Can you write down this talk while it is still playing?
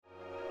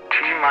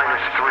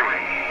minus 3,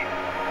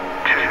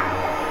 2,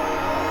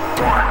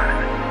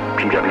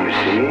 1.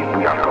 PWC,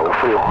 we are go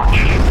for launch.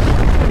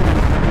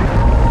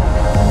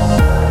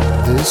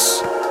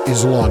 This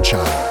is Launch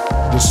Hour,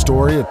 the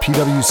story of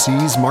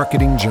PwC's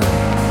marketing journey,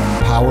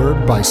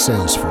 powered by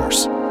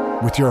Salesforce,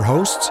 with your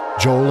hosts,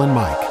 Joel and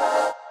Mike.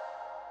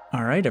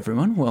 All right,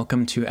 everyone,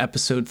 welcome to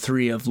episode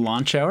 3 of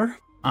Launch Hour.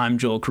 I'm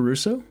Joel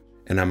Caruso.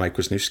 And I'm Mike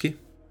Wisniewski.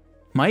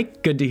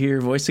 Mike, good to hear your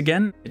voice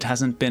again. It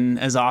hasn't been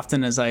as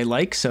often as I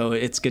like, so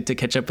it's good to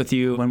catch up with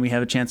you when we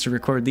have a chance to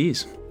record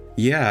these.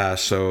 Yeah,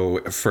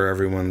 so for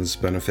everyone's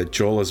benefit,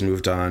 Joel has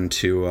moved on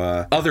to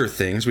other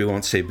things. We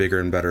won't say bigger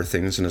and better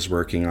things, and is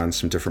working on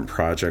some different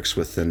projects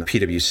within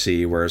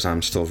PwC, whereas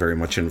I'm still very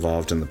much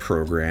involved in the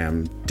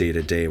program day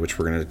to day, which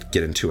we're going to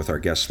get into with our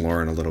guest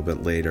Lauren a little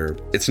bit later.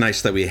 It's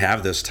nice that we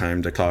have this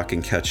time to talk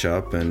and catch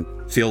up and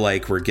feel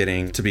like we're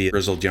getting to be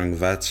grizzled young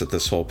vets at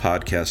this whole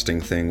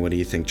podcasting thing. What do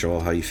you think,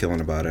 Joel? How are you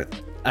feeling about it?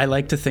 I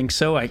like to think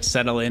so. I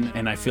settle in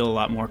and I feel a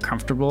lot more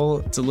comfortable.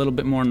 It's a little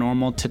bit more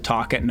normal to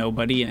talk at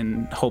nobody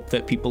and hope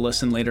that people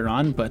listen later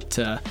on. But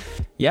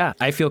yeah,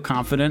 I feel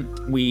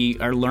confident. We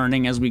are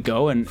learning as we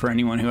go. And for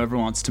anyone who ever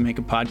wants to make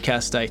a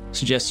podcast, I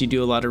suggest you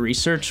do a lot of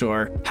research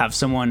or have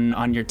someone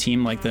on your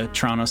team like the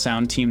Toronto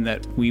Sound team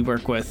that we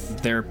work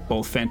with. They're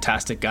both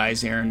fantastic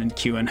guys. Aaron and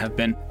Kewan have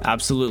been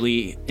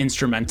absolutely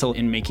instrumental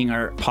in making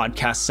our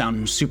podcast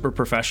sound super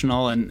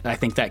professional. And I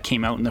think that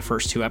came out in the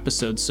first 2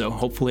 episodes. So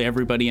hopefully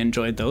everybody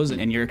enjoyed those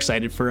and you're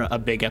excited for a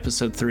big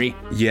episode 3.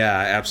 Yeah,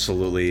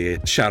 absolutely.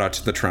 Shout out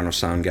to the Toronto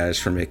Sound guys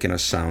for making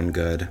us sound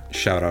good.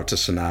 Shout out to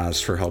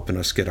Sanaz for helping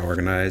us get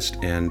organized.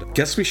 And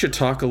guess we should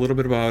talk a little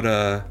bit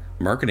about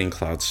Marketing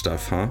Cloud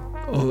stuff, huh?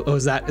 Oh,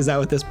 is that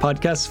what this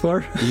podcast's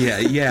for? Yeah,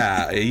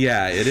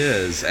 it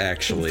is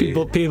actually.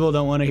 People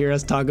don't want to hear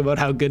us talk about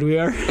how good we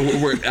are.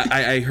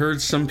 I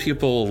heard some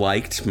people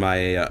liked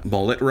my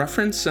mullet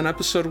reference in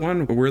episode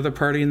 1. We're the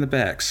party in the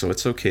back, so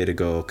it's okay to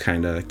go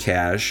kind of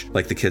cash,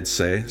 like the kids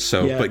say.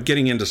 So, yeah. But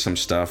getting into some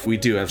stuff, we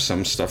do have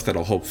some stuff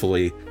that'll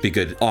hopefully be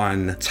good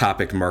on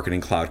topic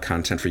Marketing Cloud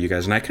content for you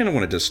guys. And I kind of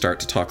wanted to start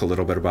to talk a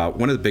little bit about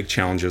one of the big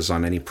challenges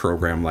on any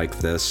program like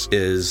this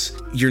is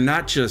you're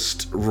not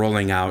just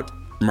rolling out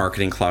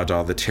Marketing Cloud to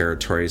all the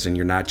territories, and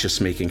you're not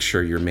just making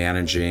sure you're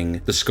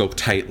managing the scope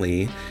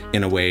tightly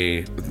in a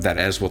way that,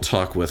 as we'll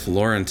talk with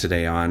Lauren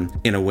today on,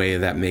 in a way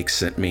that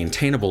makes it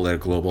maintainable at a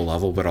global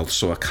level, but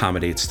also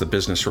accommodates the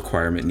business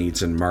requirement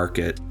needs in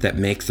market that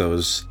make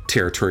those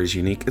territories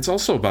unique. It's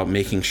also about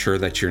making sure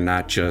that you're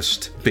not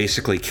just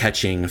basically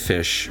catching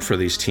fish for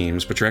these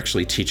teams, but you're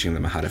actually teaching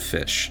them how to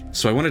fish.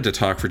 So I wanted to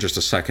talk for just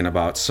a second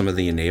about some of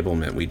the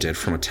enablement we did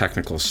from a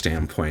technical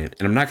standpoint.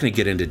 And I'm not going to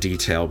get into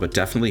detail, but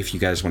definitely if you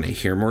guys want to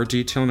hear more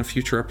detail in a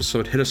future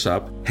episode, hit us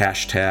up,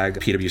 hashtag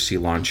PwC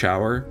Launch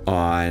Hour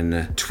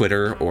on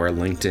Twitter or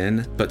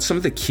LinkedIn. But some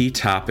of the key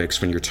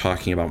topics when you're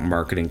talking about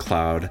Marketing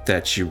Cloud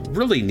that you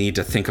really need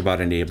to think about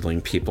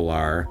enabling people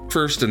are,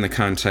 first, in the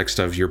context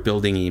of you're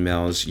building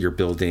emails, you're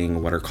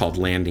building what are called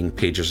landing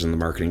pages in the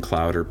Marketing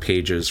Cloud, or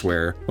pages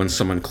where when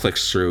someone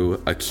clicks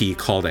through a key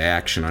call to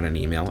action on an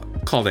email,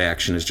 call to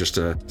action is just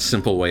a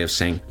simple way of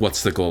saying,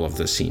 what's the goal of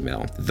this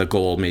email? The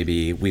goal may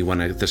be we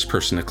want this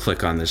person to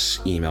click on this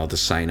email to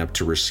sign up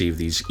to receive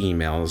these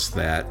emails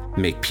that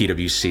make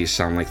PwC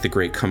sound like the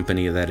great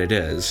company that it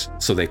is.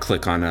 So they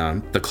click on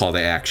the call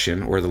to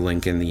action or the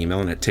link in the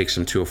email, and it takes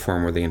them to a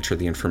form where they enter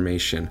the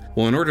information.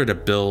 Well, in order to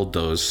build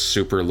those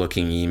super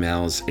looking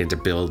emails and to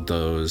build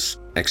those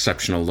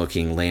exceptional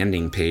looking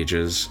landing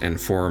pages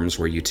and forms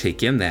where you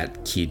take in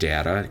that key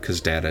data, because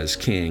data is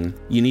king,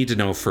 you need to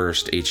know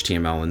first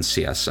HTML and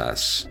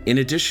CSS. In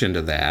addition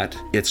to that,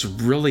 it's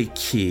really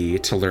key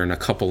to learn a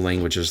couple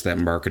languages that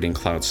Marketing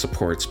Cloud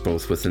supports,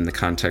 both within the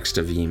context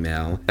of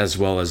email as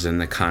well as in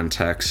the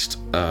context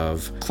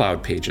of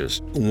cloud pages.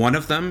 One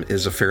of them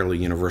is a fairly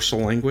universal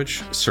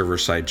language,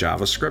 server-side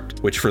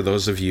JavaScript, which for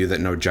those of you that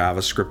know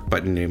JavaScript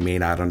but you may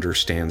not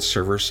understand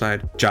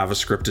server-side,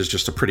 JavaScript is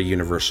just a pretty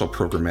universal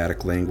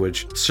programmatic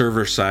language.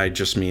 Server-side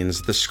just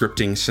means the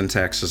scripting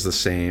syntax is the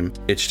same.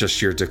 It's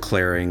just you're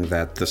declaring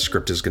that the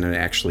script is going to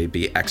actually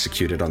be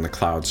executed on the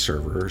cloud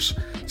servers,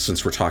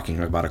 since we're talking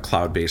about a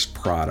cloud-based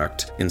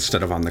product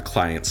instead of on the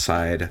client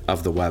side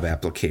of the web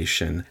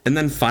application. And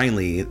then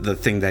finally, the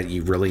thing that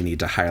you really need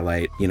to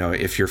highlight,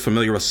 if you're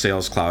familiar with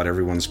Sales Cloud,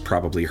 everyone's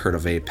probably heard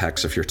of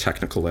Apex. If you're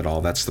technical at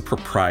all, that's the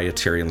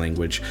proprietary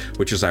language,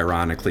 which is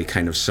ironically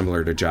kind of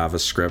similar to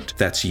JavaScript,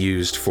 that's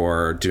used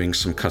for doing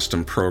some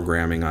custom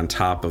programming on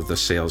top of the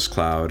Sales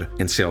Cloud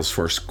and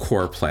Salesforce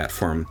core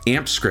platform.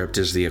 AmpScript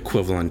is the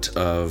equivalent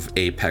of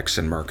Apex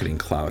and Marketing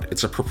Cloud.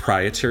 It's a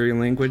proprietary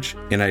language,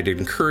 and I'd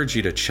encourage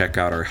you to check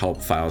out our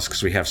help files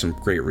because we have some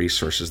great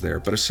resources there.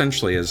 But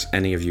essentially, as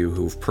any of you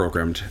who've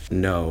programmed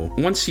know,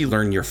 once you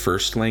learn your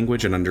first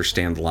language and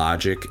understand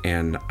logic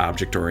and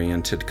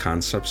object-oriented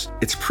concepts,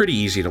 it's pretty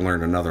easy to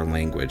learn another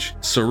language.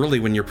 So really,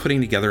 when you're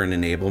putting together an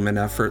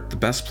enablement effort, the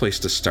best place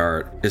to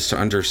start is to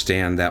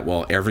understand that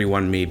while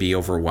everyone may be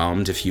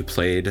overwhelmed if you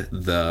played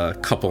the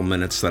couple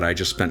minutes that I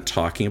just spent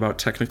talking about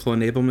technical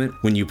enablement,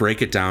 when you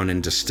break it down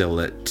and distill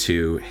it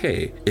to,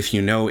 hey, if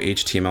you know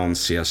HTML and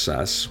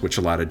CSS, which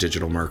a lot of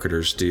digital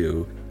marketers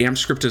do,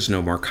 AmpScript is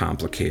no more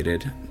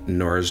complicated,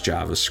 nor is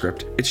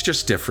JavaScript. It's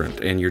just different,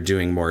 and you're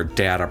doing more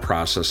data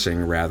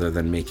processing rather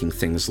than making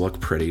things look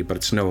pretty, but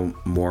it's no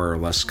more or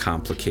less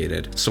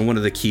complicated. So one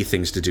of the key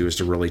things to do is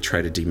to really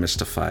try to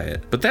demystify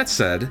it. But that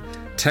said,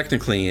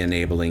 technically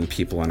enabling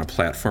people on a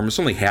platform is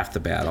only half the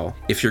battle.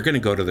 If you're going to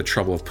go to the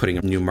trouble of putting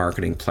a new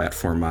marketing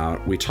platform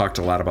out, we talked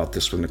a lot about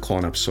this with Nicole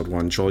in episode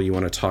 1. Joel, you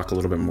want to talk a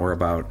little bit more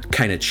about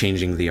kind of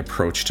changing the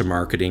approach to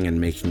marketing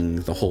and making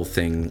the whole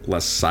thing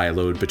less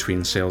siloed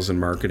between sales and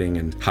marketing,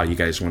 and how you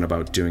guys went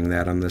about doing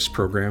that on this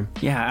program?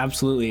 Yeah,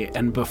 absolutely.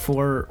 And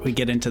before we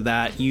get into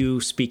that, you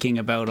speaking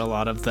about a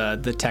lot of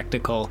the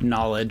technical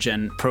knowledge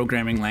and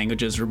programming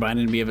languages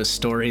reminded me of a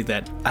story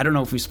that I don't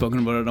know if we've spoken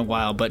about it in a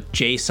while, but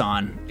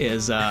JSON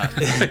is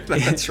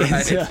That's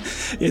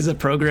right. is a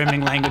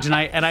programming language, and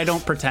I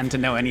don't pretend to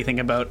know anything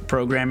about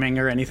programming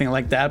or anything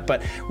like that,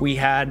 but we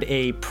had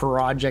a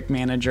project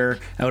manager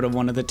out of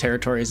one of the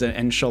territories,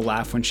 and she'll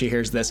laugh when she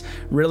hears this,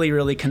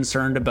 really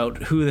concerned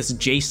about who this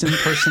Jason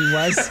person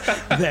was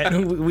that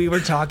we were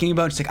talking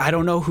about. She's like, I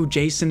don't know who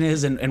Jason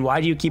is, and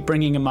why do you keep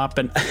bringing him up?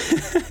 And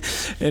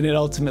and it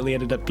ultimately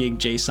ended up being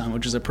JSON,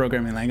 which is a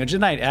programming language,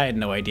 and I had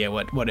no idea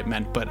what it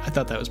meant, but I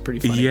thought that was pretty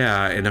funny.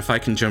 Yeah, and if I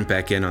can jump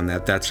back in on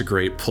that, that's a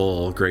great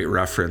pull, great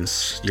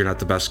reference. You're not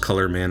the best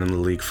color man in the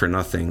league for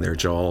nothing there,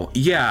 Joel.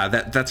 Yeah,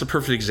 that's a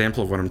perfect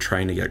example of what I'm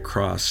trying to get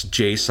across.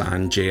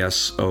 JSON,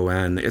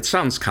 JSON, it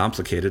sounds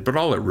complicated, but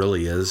all it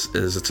really is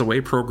it's a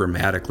way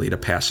programmatically to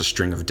pass a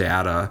string of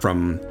data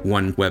from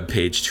one web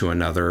page to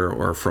another,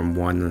 or from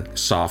one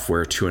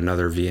software to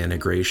another via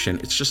integration.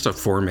 It's just a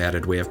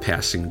formatted way of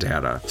passing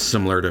data,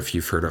 similar to if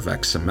you've heard of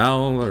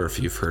XML or if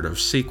you've heard of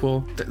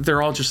SQL.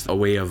 They're all just a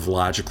way of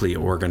logically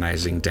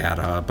organizing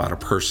data about a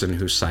person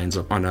who signs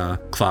up on a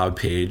cloud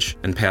page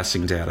and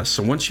passing data.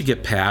 So once you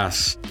get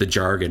past the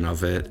jargon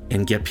of it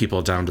and get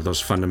people down to those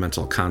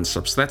fundamental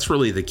concepts, that's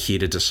really the key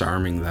to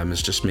disarming them,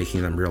 is just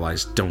making them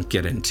realize, don't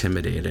get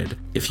intimidated.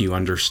 If you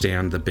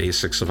understand the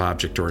basics of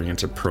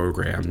object-oriented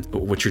program,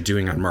 what you're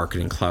doing on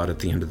Marketing Cloud at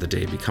the end of the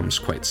day becomes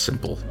quite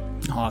simple.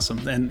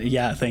 Awesome. And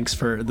yeah, thanks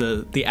for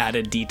the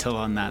added detail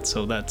on that.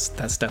 So that's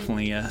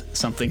definitely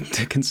something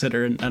to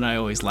consider. And I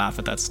always laugh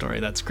at that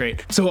story. That's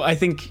great. So I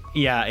think,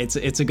 yeah,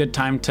 it's a good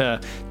time to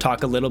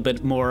talk a little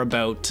bit more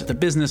about the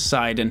business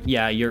side. And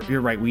yeah,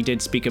 you're right. We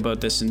did speak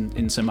about this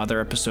in some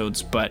other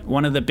episodes, but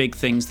one of the big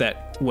things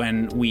that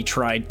when we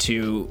tried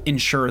to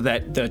ensure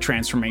that the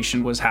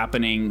transformation was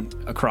happening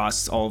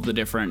across all of the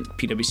different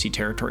PwC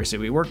territories that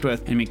we worked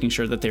with and making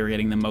sure that they were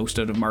getting the most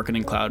out of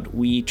Marketing Cloud,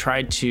 we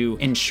tried to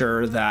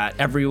ensure that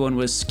everyone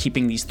was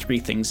keeping these three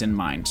things in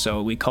mind.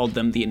 So we called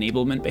them the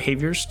enablement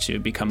behaviors to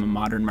become a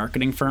modern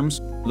marketing firms.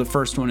 The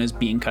first one is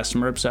being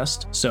customer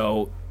obsessed.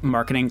 So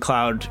Marketing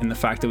Cloud, and the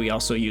fact that we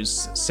also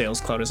use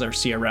Sales Cloud as our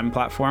CRM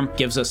platform,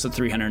 gives us a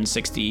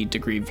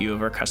 360-degree view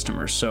of our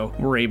customers. So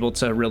we're able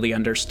to really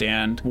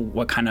understand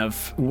what kind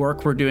of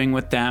work we're doing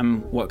with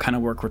them, what kind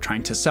of work we're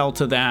trying to sell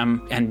to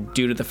them, and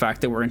due to the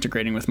fact that we're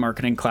integrating with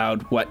Marketing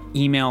Cloud, what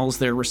emails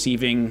they're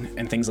receiving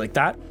and things like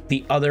that.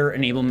 The other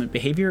enablement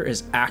behavior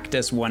is act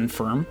as one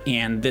firm,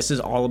 and this is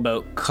all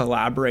about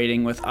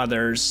collaborating with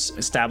others,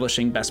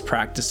 establishing best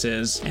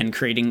practices, and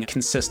creating a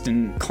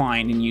consistent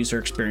client and user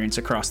experience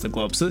across the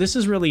globe. So this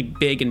is really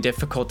big and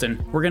difficult, and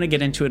we're going to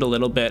get into it a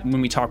little bit when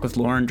we talk with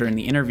Lauren during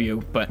the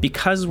interview. But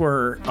because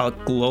we're a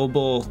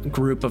global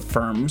group of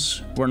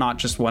firms, we're not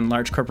just one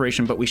large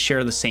corporation, but we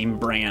share the same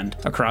brand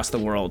across the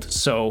world.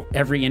 So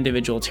every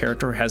individual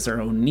territory has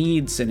their own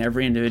needs, and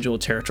every individual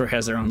territory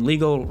has their own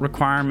legal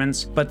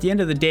requirements. But at the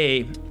end of the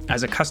day,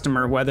 as a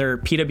customer, whether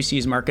PwC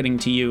is marketing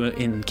to you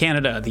in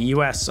Canada, the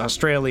US,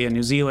 Australia,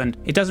 New Zealand,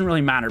 it doesn't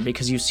really matter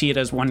because you see it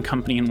as one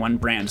company and one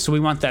brand. So we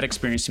want that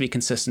experience to be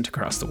consistent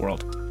across the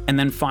world. And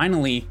then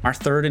finally, our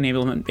third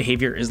enablement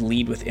behavior is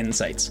lead with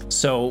insights.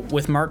 So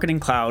with Marketing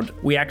Cloud,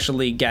 we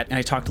actually get, and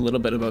I talked a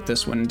little bit about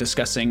this when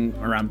discussing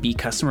around be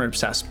customer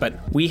obsessed, but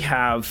we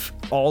have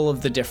all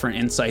of the different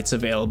insights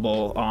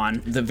available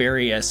on the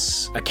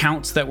various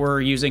accounts that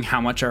we're using, how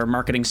much our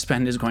marketing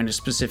spend is going to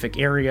specific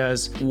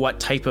areas, what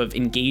type of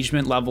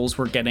engagement levels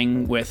we're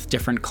getting with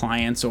different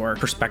clients or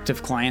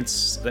prospective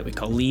clients that we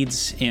call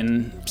leads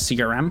in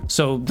CRM.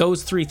 So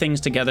those three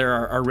things together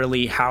are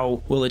really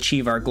how we'll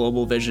achieve our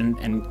global vision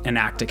and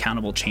enact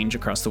accountable change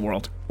across the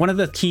world. One of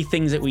the key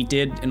things that we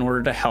did in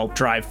order to help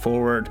drive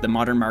forward the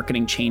modern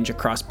marketing change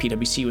across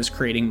PwC was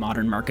creating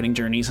modern marketing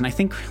journeys. And I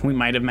think we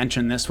might have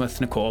mentioned this with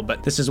Nicole,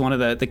 but this is one of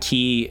the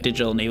key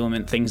digital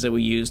enablement things that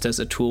we used as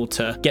a tool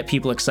to get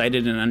people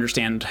excited and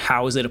understand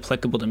how is it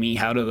applicable to me?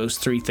 How do those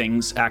three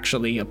things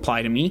actually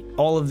apply to me?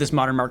 All of this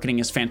modern marketing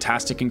is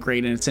fantastic and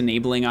great, and it's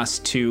enabling us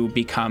to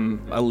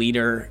become a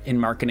leader in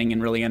marketing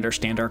and really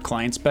understand our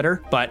clients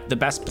better. But the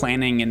best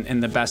planning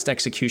and the best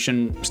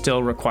execution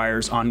still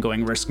requires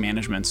ongoing risk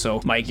management. So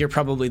Mike, you're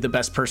probably the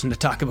best person to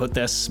talk about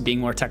this,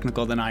 being more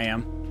technical than I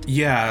am.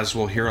 Yeah, as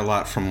we'll hear a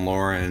lot from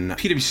Lauren,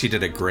 PwC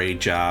did a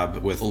great job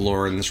with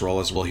Lauren's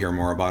role, as we'll hear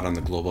more about, on the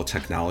global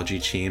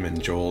technology team,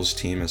 and Joel's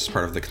team as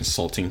part of the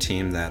consulting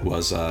team that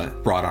was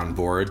brought on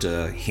board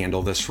to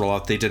handle this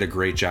rollout. They did a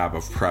great job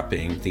of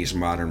prepping these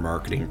modern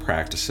marketing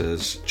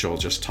practices Joel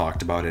just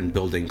talked about, and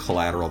building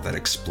collateral that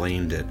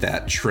explained it,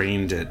 that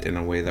trained it in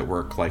a way that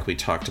worked, like we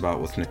talked about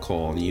with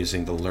Nicole, and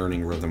using the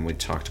learning rhythm we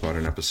talked about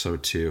in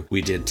episode 2.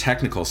 We did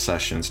technical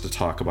sessions to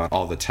talk about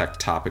all the tech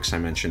topics I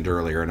mentioned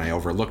earlier, and I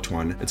overlooked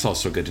one. It's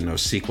also good to know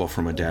SQL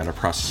from a data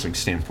processing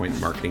standpoint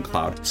in Marketing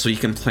Cloud. So you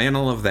can plan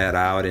all of that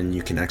out and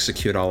you can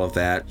execute all of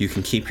that. You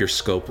can keep your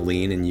scope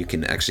lean and you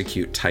can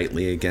execute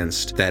tightly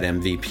against that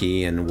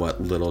MVP and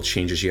what little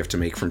changes you have to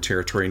make from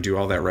territory and do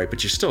all that right,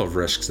 but you still have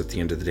risks at the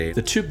end of the day.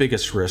 The two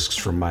biggest risks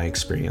from my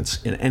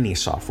experience in any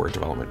software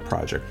development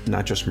project,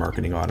 not just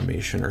marketing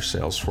automation or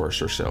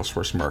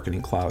Salesforce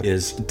Marketing Cloud,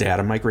 is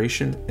data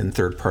migration and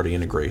third-party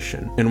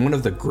integration. And one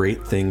of the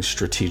great things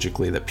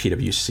strategically that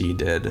PwC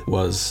did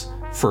was,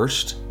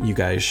 first, you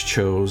guys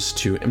chose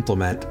to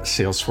implement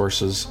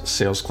Salesforce's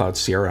Sales Cloud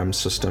CRM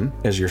system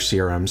as your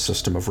CRM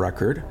system of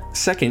record.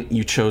 Second,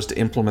 you chose to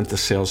implement the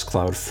Sales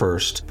Cloud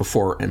first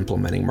before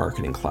implementing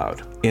Marketing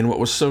Cloud. And what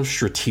was so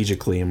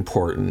strategically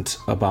important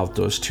about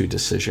those two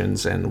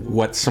decisions, and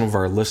what some of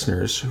our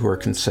listeners who are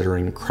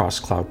considering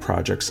cross-cloud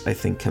projects I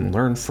think can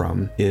learn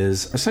from,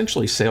 is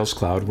essentially Sales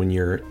Cloud, when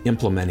you're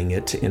implementing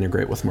it to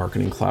integrate with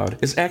Marketing Cloud,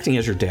 is acting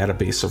as your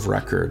database of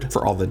record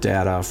for all the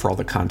data, for all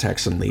the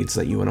contacts and leads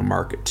that you want to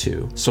market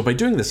to. So by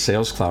doing the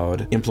Sales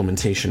Cloud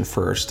implementation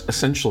first,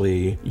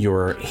 essentially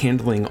you're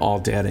handling all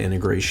data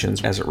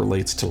integrations as it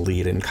relates to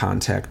lead and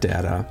contact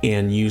data,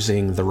 and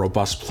using the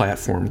robust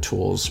platform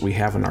tools we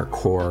have in our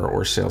core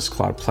or Sales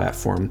Cloud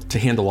platform to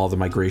handle all the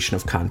migration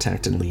of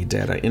contact and lead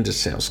data into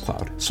Sales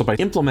Cloud. So by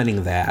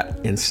implementing that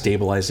and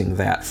stabilizing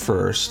that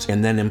first,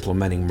 and then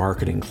implementing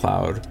Marketing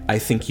Cloud, I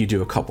think you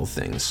do a couple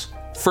things.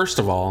 First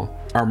of all,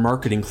 our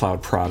Marketing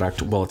Cloud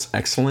product, well, it's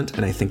excellent,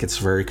 and I think it's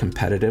very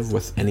competitive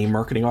with any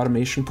marketing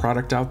automation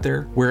product out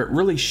there. Where it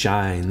really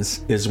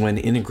shines is when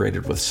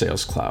integrated with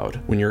Sales Cloud,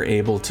 when you're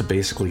able to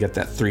basically get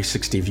that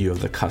 360 view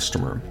of the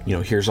customer. You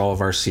know, here's all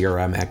of our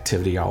CRM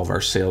activity, all of our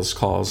sales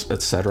calls,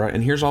 etc.,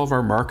 and here's all of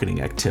our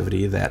marketing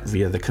activity that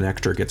via the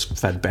connector gets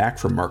fed back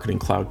from Marketing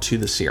Cloud to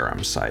the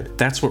CRM side.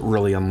 That's what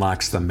really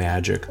unlocks the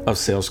magic of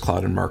Sales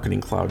Cloud and Marketing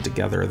Cloud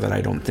together that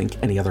I don't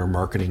think any other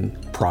marketing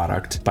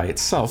product by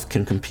itself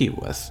can compete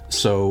with.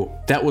 So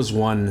that was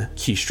one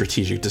key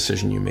strategic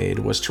decision you made,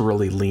 was to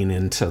really lean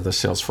into the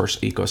Salesforce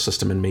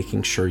ecosystem and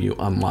making sure you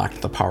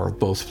unlocked the power of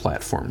both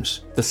platforms.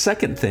 The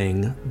second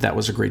thing that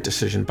was a great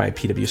decision by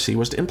PwC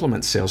was to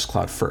implement Sales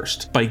Cloud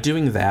first. By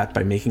doing that,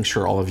 by making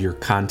sure all of your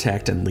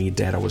contact and lead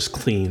data was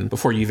clean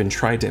before you even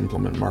tried to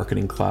implement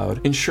Marketing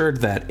Cloud,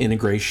 ensured that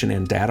integration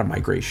and data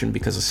migration,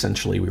 because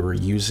essentially we were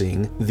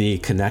using the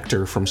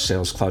connector from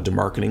Sales Cloud to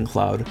Marketing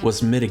Cloud,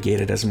 was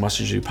mitigated as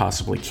much as you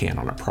possibly can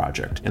on a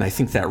project. And I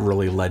think that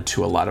really led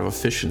to a lot of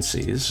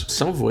efficiencies,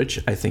 some of which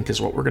I think is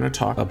what we're going to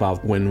talk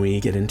about when we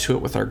get into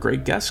it with our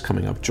great guests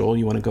coming up. Joel,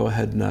 you want to go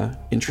ahead and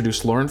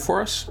introduce Lauren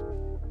for us?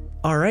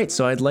 All right,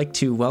 so I'd like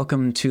to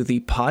welcome to the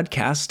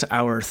podcast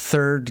our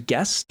third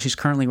guest. She's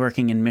currently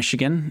working in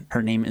Michigan.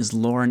 Her name is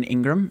Lauren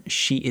Ingram.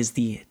 She is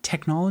the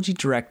Technology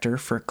Director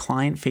for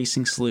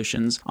Client-Facing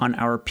Solutions on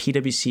our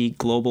PwC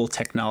Global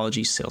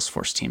Technology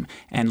Salesforce team.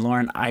 And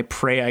Lauren, I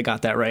pray I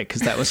got that right,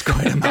 because that was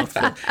quite a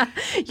mouthful.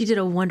 You did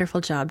a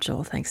wonderful job,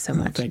 Joel. Thanks so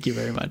much. Thank you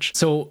very much.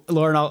 So,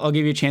 Lauren, I'll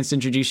give you a chance to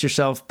introduce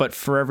yourself, but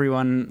for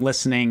everyone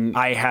listening,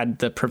 I had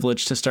the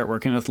privilege to start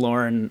working with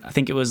Lauren. I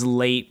think it was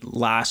late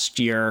last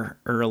year,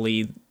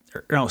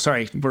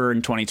 we're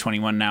in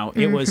 2021 now.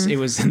 It was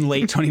in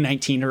late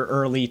 2019 or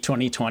early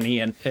 2020,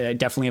 and I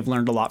definitely have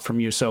learned a lot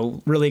from you.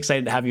 So really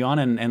excited to have you on,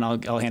 and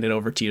I'll hand it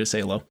over to you to say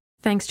hello.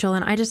 Thanks, Joel.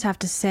 And I just have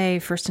to say,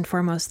 first and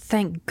foremost,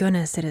 thank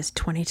goodness it is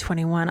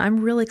 2021.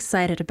 I'm really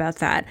excited about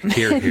that.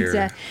 Hear,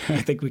 hear.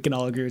 I think we can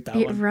all agree with that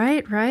one.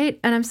 Right.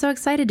 And I'm so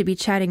excited to be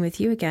chatting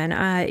with you again.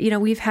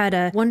 We've had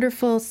a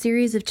wonderful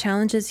series of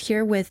challenges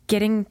here with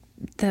getting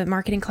the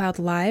Marketing Cloud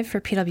live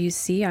for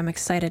PwC. I'm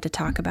excited to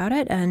talk about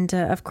it. And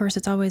of course,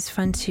 it's always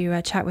fun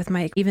to chat with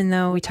Mike, even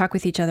though we talk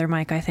with each other,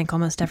 Mike, I think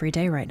almost every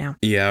day right now.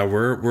 Yeah,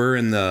 we're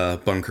in the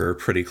bunker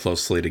pretty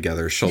closely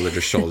together, shoulder to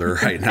shoulder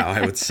right now,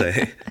 I would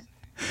say.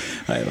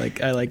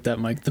 I like that,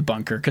 Mike, the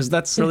bunker, because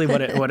that's really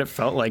what it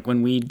felt like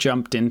when we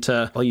jumped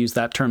into, I'll use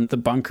that term, the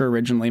bunker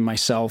originally,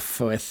 myself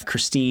with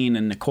Christine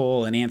and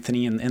Nicole and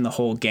Anthony and the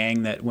whole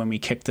gang, that when we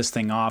kicked this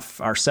thing off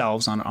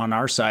ourselves on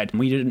our side,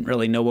 we didn't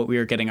really know what we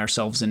were getting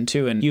ourselves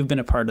into. And you've been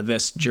a part of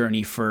this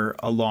journey for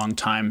a long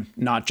time,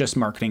 not just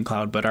Marketing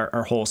Cloud, but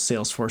our whole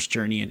Salesforce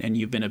journey. And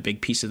you've been a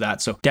big piece of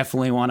that. So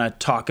definitely want to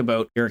talk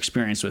about your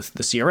experience with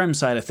the CRM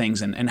side of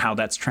things and how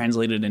that's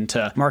translated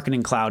into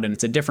Marketing Cloud. And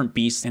it's a different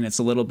beast and it's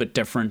a little bit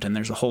different. And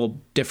there's a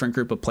whole different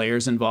group of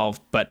players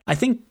involved. But I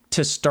think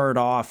to start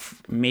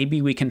off,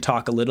 maybe we can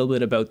talk a little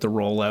bit about the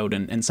rollout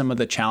and some of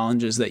the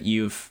challenges that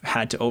you've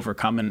had to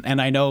overcome. And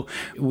I know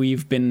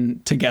we've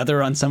been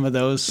together on some of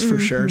those for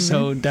sure.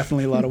 So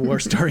definitely a lot of war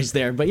stories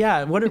there. But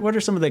yeah, what are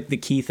some of the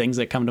key things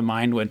that come to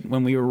mind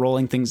when we were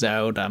rolling things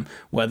out,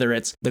 whether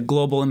it's the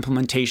global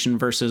implementation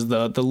versus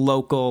the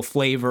local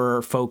flavor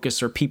or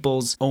focus or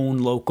people's own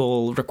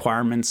local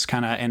requirements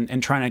kind of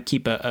and trying to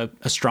keep a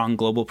strong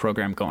global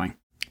program going?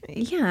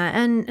 Yeah.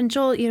 And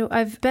Joel,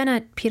 I've been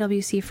at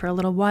PwC for a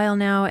little while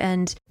now,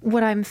 and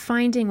what I'm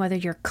finding, whether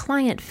you're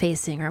client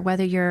facing or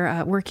whether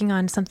you're working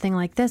on something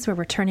like this where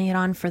we're turning it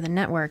on for the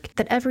network,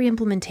 that every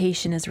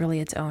implementation is really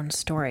its own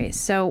story.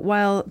 So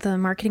while the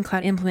Marketing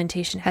Cloud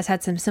implementation has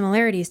had some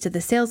similarities to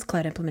the Sales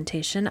Cloud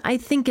implementation, I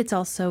think it's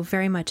also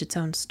very much its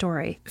own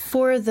story.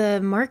 For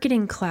the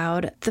Marketing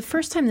Cloud, the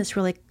first time this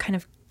really kind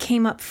of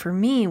came up for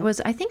me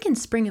was, I think, in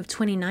spring of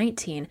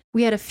 2019.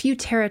 We had a few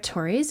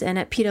territories, and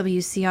at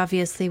PwC,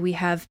 obviously, we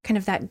have kind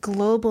of that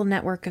global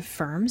network of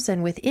firms,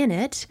 and within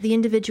it, the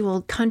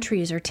individual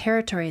countries or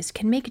territories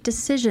can make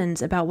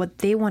decisions about what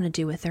they want to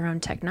do with their own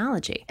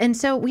technology. And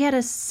so we had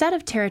a set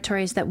of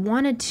territories that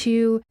wanted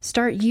to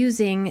start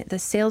using the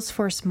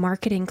Salesforce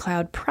Marketing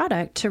Cloud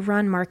product to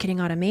run marketing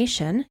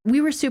automation.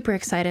 We were super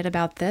excited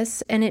about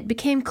this, and it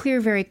became clear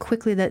very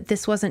quickly that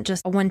this wasn't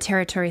just a one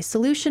territory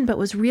solution, but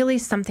was really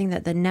something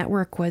that the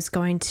network was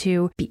going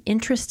to be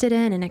interested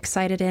in and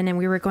excited in, and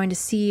we were going to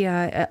see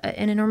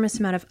an enormous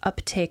amount of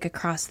uptake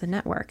across the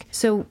network.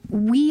 So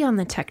we, on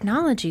the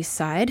technology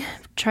side,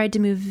 tried to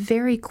move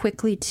very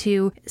quickly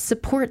to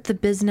support the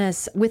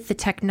business with the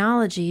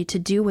technology to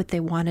do what they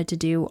wanted to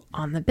do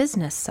on the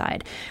business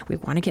side. We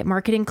want to get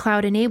Marketing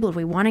Cloud enabled.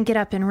 We want to get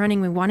up and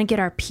running. We want to get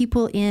our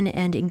people in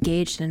and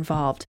engaged and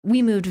involved.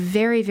 We moved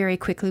very, very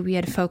quickly. We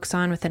had folks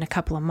on within a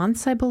couple of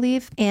months, I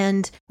believe,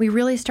 and we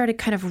really started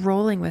kind of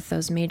rolling with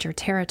those major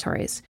territories.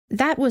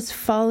 That was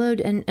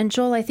followed, and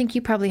Joel, I think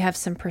you probably have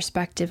some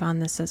perspective on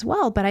this as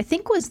well, but I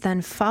think was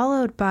then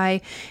followed by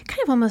kind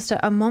of almost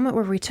a moment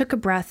where we took a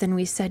breath and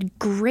we said,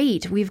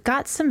 great, we've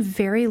got some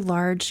very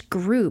large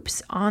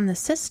groups on the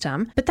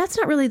system, but that's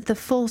not really the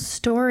full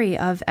story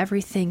of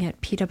everything at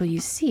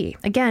PwC.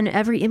 Again,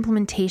 every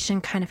implementation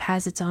kind of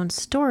has its own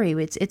story.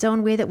 It's its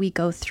own way that we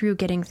go through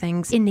getting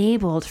things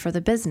enabled for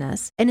the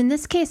business. And in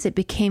this case, it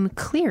became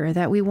clear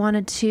that we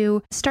wanted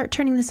to start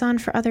turning this on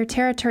for other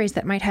territories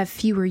that might have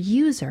fewer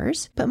users,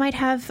 but might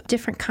have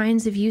different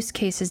kinds of use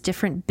cases,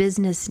 different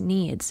business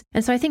needs.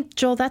 And so I think,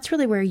 Joel, that's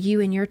really where you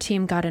and your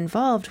team got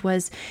involved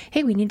was,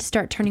 hey, we need to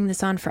start turning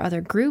this on for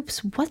other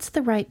groups. What's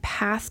the right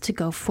path to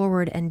go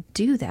forward and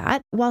do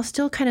that while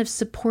still kind of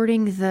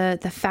supporting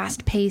the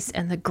fast pace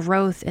and the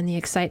growth and the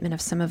excitement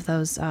of some of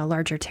those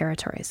larger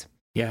territories?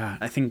 Yeah,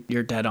 I think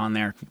you're dead on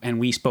there. And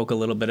we spoke a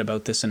little bit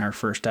about this in our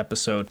first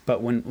episode.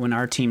 But when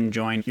our team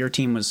joined, your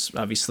team was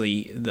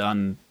obviously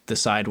on the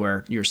side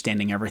where you're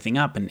standing everything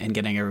up and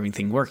getting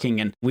everything working.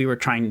 And we were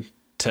trying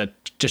to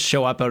just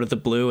show up out of the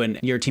blue, and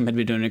your team had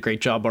been doing a great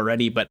job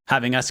already, but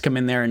having us come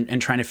in there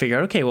and trying to figure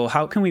out, okay, well,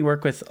 how can we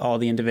work with all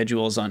the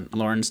individuals on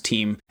Lauren's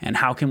team, and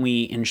how can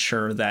we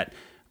ensure that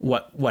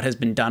what has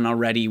been done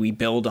already, we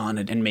build on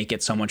it and make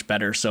it so much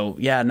better. So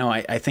yeah, no,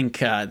 I think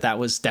that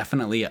was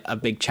definitely a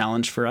big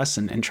challenge for us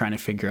and trying to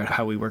figure out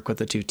how we work with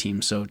the two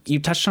teams. So you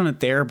touched on it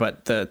there,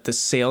 but the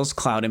Sales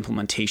Cloud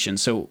implementation.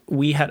 So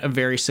we had a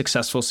very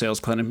successful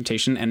Sales Cloud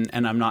implementation,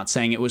 and I'm not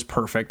saying it was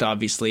perfect.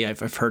 Obviously,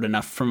 I've heard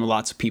enough from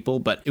lots of people,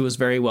 but it was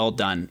very well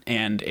done.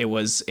 And it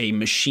was a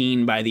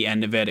machine by the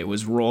end of it. It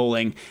was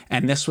rolling.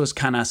 And this was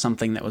kind of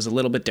something that was a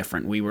little bit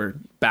different. We were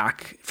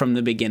back from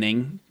the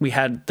beginning. We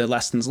had the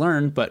lessons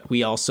learned, but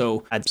we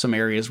also had some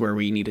areas where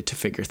we needed to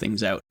figure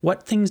things out.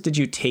 What things did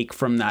you take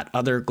from that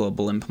other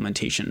global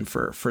implementation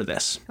for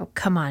this? Oh,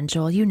 come on,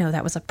 Joel. You know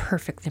that was a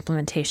perfect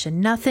implementation.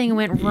 Nothing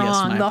went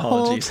wrong the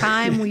whole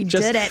time we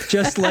did it.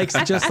 just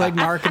like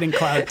Marketing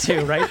Cloud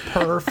too, right?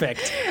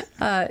 Perfect.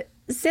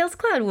 Sales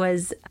Cloud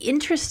was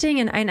interesting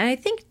and I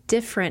think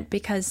different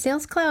because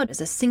Sales Cloud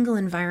is a single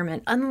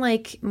environment,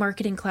 unlike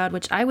Marketing Cloud,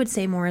 which I would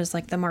say more is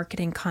like the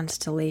marketing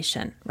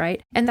constellation,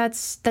 right? And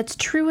that's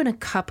true in a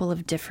couple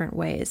of different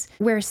ways.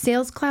 Where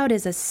Sales Cloud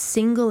is a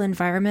single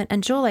environment,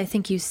 and Joel, I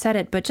think you said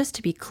it, but just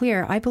to be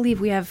clear, I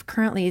believe we have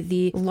currently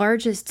the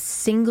largest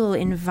single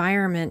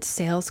environment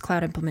Sales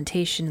Cloud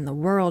implementation in the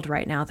world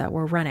right now that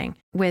we're running,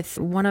 with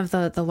one of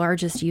the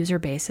largest user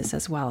bases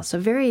as well. So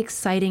very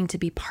exciting to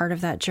be part of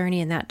that journey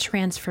and that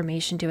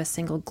transformation to a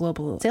single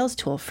global sales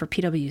tool for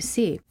PwC.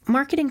 PwC.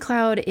 Marketing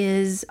Cloud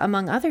is,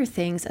 among other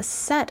things, a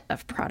set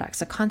of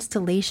products, a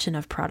constellation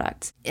of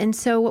products. And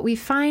so what we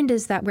find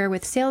is that where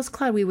with Sales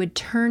Cloud, we would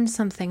turn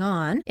something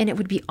on and it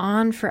would be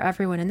on for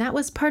everyone. And that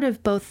was part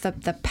of both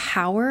the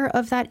power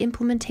of that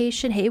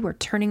implementation. Hey, we're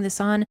turning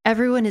this on.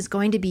 Everyone is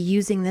going to be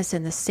using this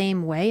in the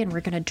same way, and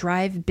we're going to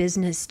drive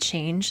business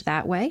change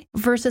that way.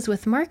 Versus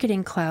with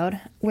Marketing Cloud,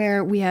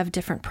 where we have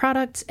different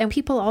products and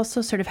people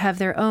also sort of have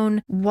their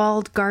own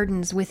walled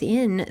gardens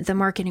within the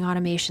marketing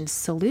automation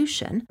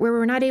solution, where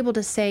we're not able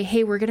to say,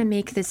 hey, we're going to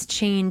make this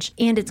change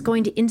and it's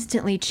going to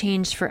instantly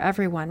change for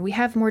everyone. We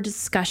have more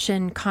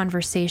discussion,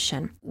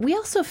 conversation. We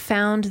also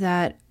found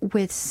that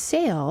with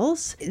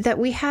sales, that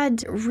we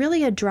had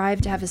really a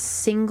drive to have a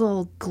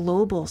single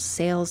global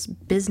sales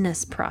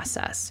business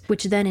process,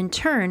 which then in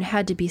turn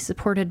had to be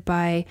supported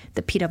by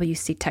the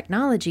PwC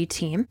technology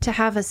team to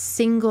have a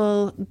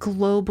single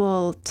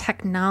global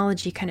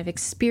technology kind of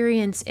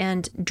experience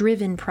and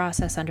driven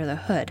process under the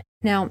hood.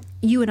 Now,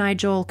 you and I,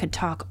 Joel, could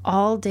talk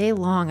all day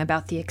long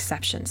about the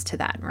exceptions to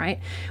that, right?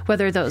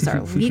 Whether those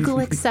are legal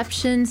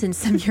exceptions in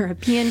some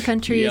European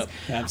countries,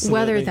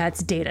 whether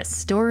that's data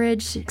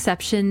storage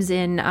exceptions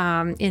in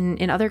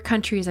other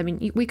countries. I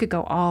mean, we could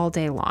go all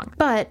day long.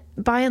 But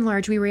by and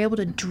large, we were able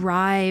to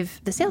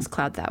drive the Sales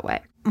Cloud that way.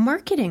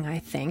 Marketing, I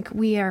think,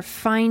 we are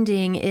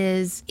finding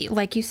is,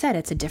 like you said,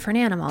 it's a different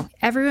animal.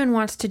 Everyone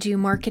wants to do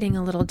marketing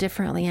a little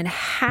differently and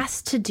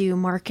has to do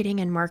marketing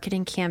and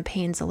marketing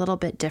campaigns a little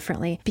bit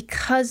differently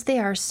because they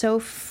are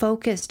so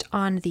focused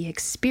on the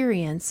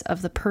experience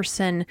of the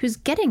person who's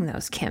getting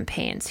those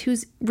campaigns,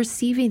 who's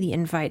receiving the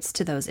invites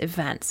to those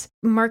events.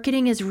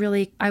 Marketing is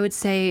really, I would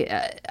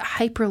say,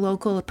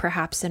 hyper-local,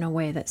 perhaps in a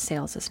way that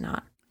sales is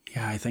not.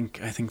 Yeah, I think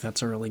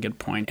that's a really good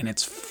point. And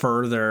it's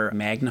further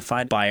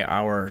magnified by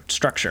our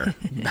structure,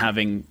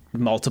 having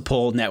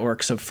multiple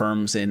networks of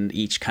firms and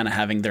each kind of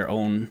having their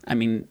own, I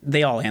mean,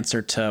 they all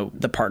answer to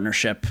the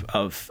partnership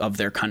of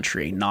their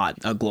country, not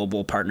a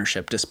global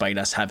partnership, despite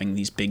us having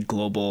these big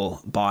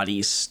global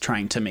bodies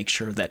trying to make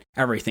sure that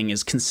everything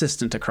is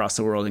consistent across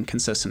the world and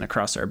consistent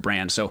across our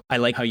brand. So I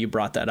like how you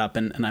brought that up,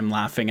 and I'm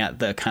laughing at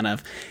the kind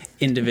of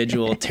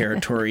individual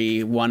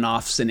territory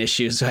one-offs and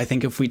issues. So I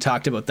think if we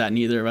talked about that,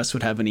 neither of us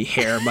would have any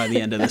hair by the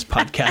end of this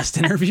podcast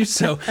interview.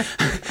 So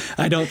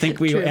I don't think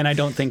and I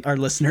don't think our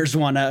listeners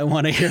want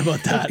to hear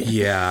about that.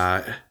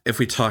 Yeah. If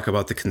we talk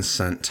about the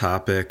consent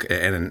topic,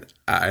 and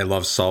I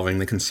love solving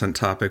the consent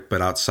topic,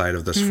 but outside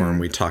of this forum,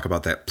 we talk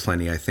about that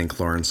plenty, I think,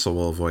 Lauren, so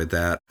we'll avoid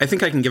that. I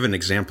think I can give an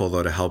example,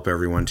 though, to help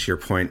everyone, to your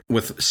point.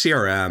 With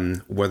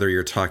CRM, whether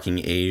you're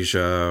talking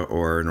Asia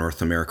or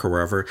North America,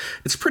 wherever,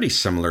 it's pretty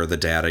similar, the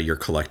data you're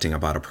collecting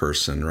about a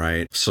person,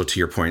 right? So to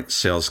your point,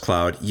 Sales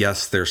Cloud,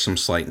 yes, there's some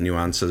slight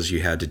nuances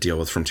you had to deal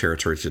with from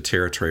territory to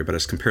territory, but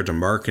as compared to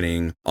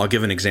marketing, I'll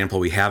give an example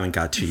we haven't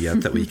got to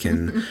yet that we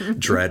can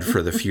dread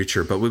for the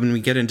future. But when we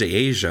get into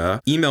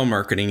Asia, email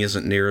marketing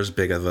isn't near as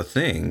big of a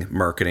thing.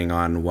 Marketing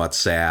on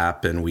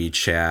WhatsApp and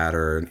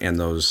WeChat and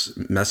those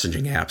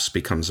messaging apps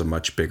becomes a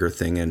much bigger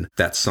thing. And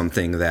that's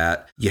something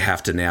that you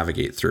have to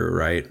navigate through,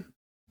 right?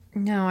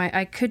 No,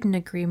 I couldn't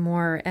agree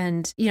more.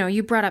 And,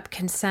 you brought up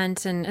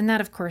consent, and that,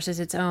 of course, is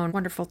its own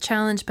wonderful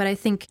challenge. But I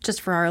think just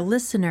for our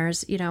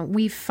listeners,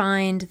 we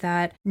find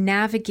that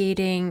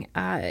navigating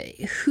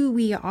who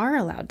we are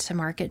allowed to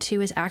market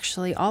to is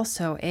actually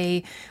also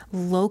a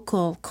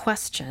local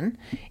question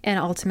and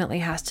ultimately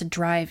has to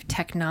drive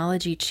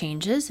technology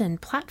changes and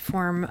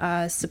platform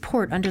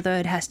support under the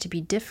hood has to be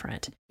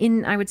different.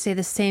 In, I would say,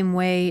 the same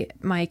way,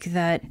 Mike,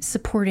 that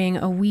supporting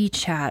a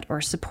WeChat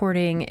or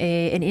supporting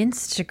an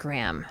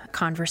Instagram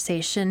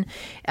conversation,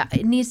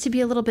 it needs to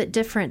be a little bit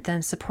different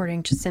than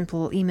supporting just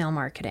simple email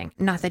marketing.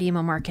 Not that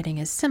email marketing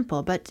is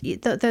simple, but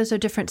those are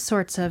different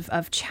sorts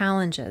of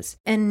challenges.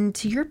 And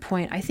to your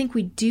point, I think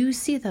we do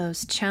see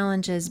those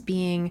challenges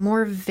being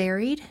more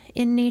varied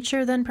in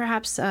nature than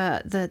perhaps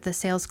the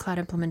Sales Cloud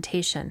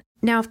implementation.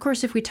 Now, of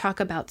course, if we talk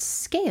about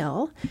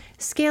scale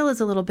is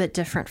a little bit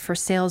different for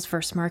sales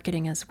versus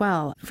marketing as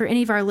well. For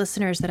any of our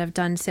listeners that have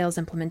done sales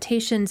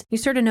implementations, you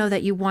sort of know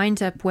that you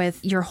wind up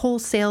with your whole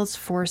sales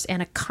force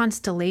and a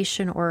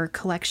constellation or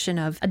collection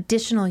of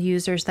additional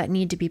users that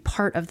need to be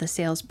part of the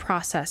sales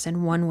process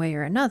in one way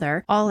or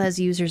another, all as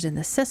users in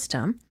the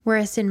system.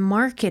 Whereas in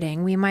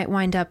marketing, we might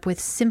wind up with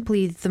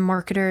simply the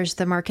marketers,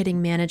 the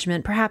marketing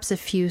management, perhaps a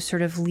few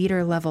sort of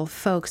leader level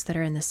folks that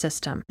are in the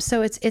system.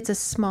 So it's a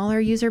smaller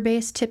user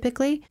base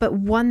typically, but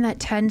one that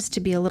tends to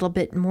be a little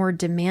bit more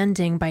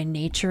demanding by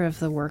nature of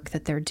the work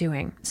that they're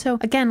doing. So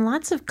again,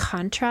 lots of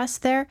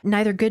contrast there,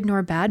 neither good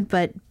nor bad,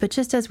 but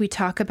just as we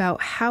talk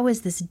about how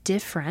is this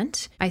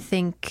different, I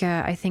think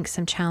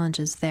some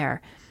challenges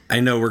there. I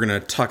know we're going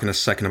to talk in a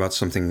second about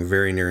something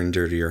very near and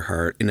dear to your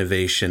heart,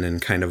 innovation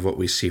and kind of what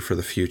we see for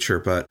the future.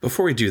 But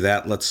before we do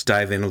that, let's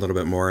dive in a little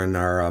bit more. In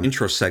our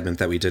intro segment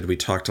that we did, we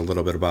talked a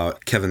little bit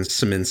about Kevin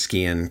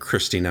Szymanski and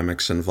Christy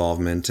Nemec's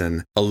involvement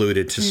and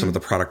alluded to some of the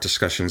product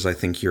discussions I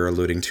think you're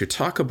alluding to.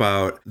 Talk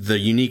about the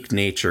unique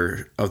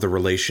nature of the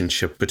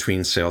relationship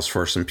between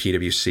Salesforce and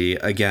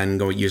PwC. Again,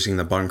 using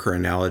the bunker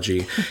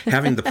analogy,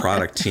 having the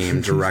product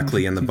team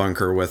directly in the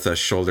bunker with us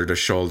shoulder to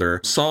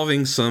shoulder,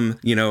 solving some,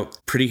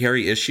 pretty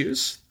hairy issues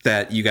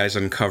that you guys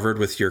uncovered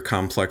with your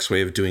complex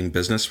way of doing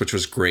business, which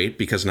was great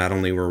because not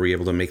only were we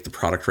able to make the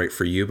product right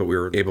for you, but we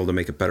were able to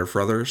make it better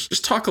for others.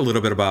 Just talk a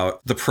little bit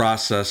about the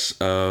process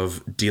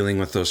of dealing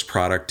with those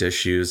product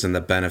issues and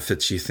the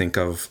benefits you think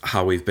of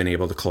how we've been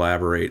able to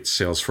collaborate,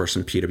 Salesforce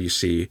and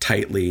PwC,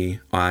 tightly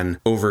on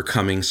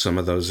overcoming some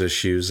of those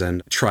issues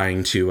and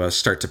trying to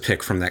start to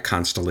pick from that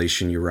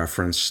constellation you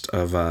referenced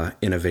of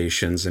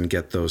innovations and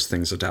get those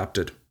things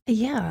adopted.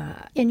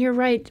 Yeah. And you're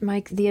right,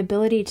 Mike, the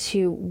ability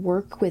to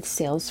work with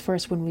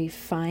Salesforce when we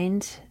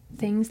find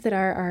things that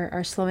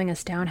are slowing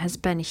us down has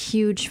been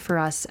huge for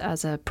us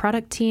as a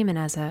product team and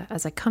as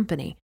a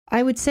company.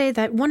 I would say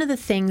that one of the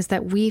things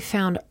that we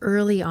found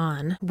early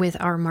on with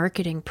our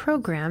marketing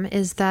program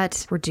is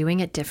that we're doing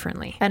it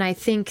differently. And I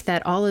think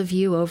that all of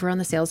you over on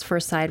the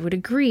Salesforce side would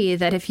agree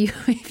that if you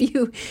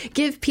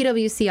give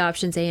PwC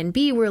options A and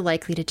B, we're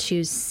likely to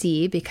choose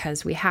C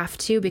because we have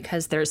to,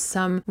 because there's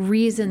some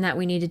reason that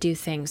we need to do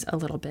things a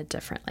little bit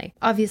differently.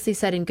 Obviously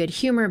said in good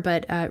humor,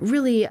 but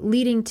really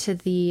leading to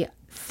the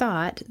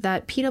thought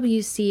that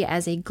PwC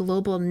as a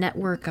global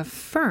network of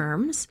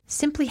firms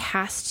simply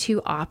has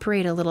to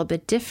operate a little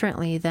bit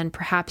differently than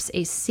perhaps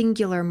a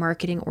singular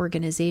marketing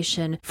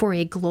organization for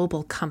a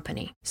global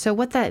company. So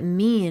what that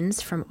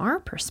means from our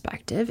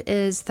perspective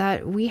is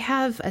that we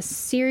have a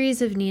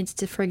series of needs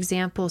to, for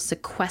example,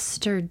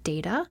 sequester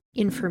data,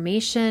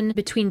 information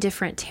between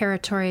different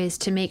territories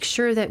to make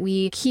sure that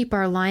we keep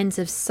our lines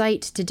of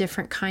sight to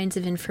different kinds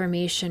of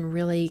information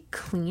really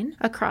clean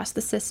across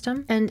the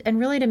system, and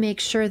really to make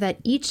sure that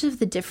each of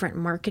the different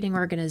marketing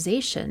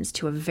organizations,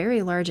 to a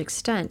very large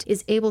extent,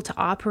 is able to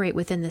operate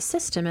within the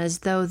system as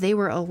though they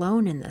were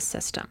alone in the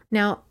system.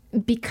 Now,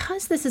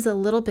 because this is a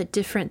little bit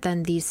different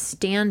than the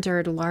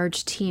standard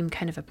large team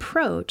kind of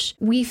approach,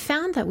 we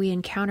found that we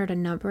encountered a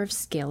number of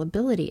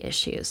scalability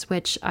issues,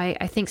 which I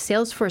think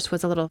Salesforce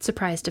was a little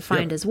surprised to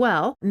find as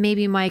well.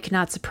 Maybe Mike,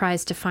 not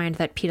surprised to find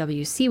that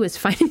PwC was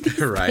finding these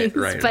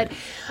things,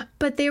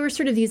 but they were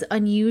sort of these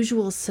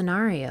unusual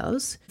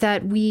scenarios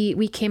that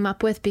we came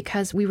up with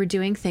because we were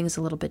doing things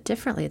a little bit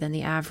differently than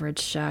the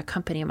average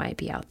company might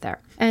be out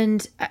there.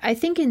 And I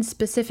think in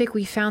specific,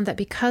 we found that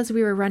because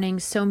we were running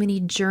so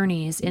many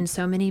journeys in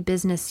so many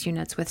business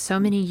units with so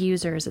many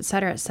users, et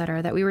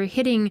cetera, that we were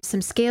hitting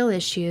some scale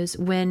issues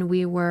when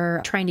we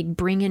were trying to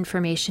bring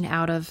information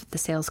out of the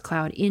Sales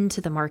Cloud into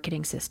the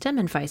marketing system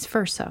and vice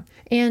versa.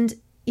 And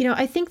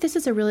I think this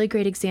is a really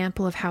great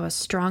example of how a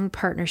strong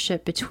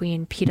partnership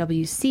between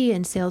PwC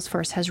and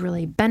Salesforce has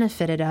really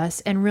benefited us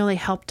and really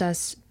helped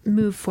us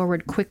move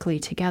forward quickly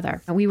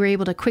together. We were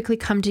able to quickly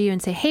come to you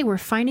and say, hey, we're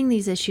finding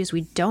these issues.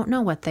 We don't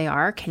know what they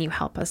are. Can you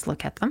help us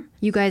look at them?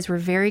 You guys were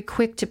very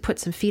quick to put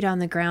some feet on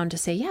the ground to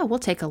say, yeah, we'll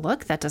take a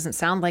look. That doesn't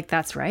sound like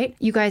that's right.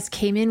 You guys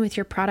came in with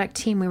your product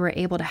team. We were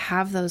able to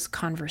have those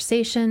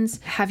conversations,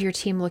 have your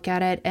team look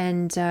at it,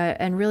 and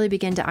really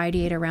begin to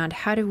ideate around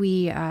how do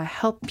we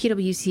help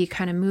PwC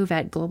kind of move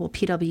at global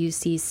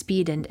PwC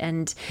speed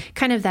and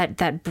kind of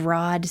that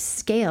broad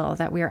scale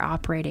that we are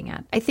operating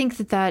at. I think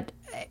that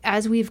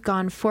as we've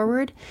gone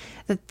forward,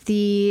 that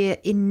the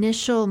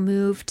initial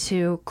move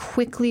to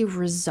quickly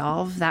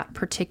resolve that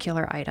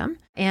particular item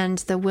and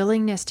the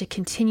willingness to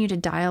continue to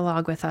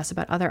dialogue with us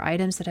about other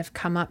items that have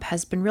come up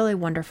has been really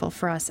wonderful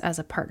for us as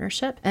a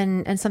partnership,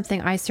 and something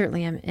I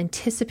certainly am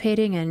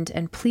anticipating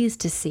and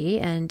pleased to see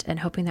and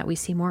hoping that we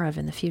see more of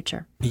in the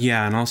future.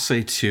 Yeah, and I'll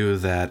say too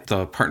that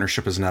the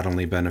partnership has not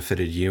only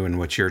benefited you and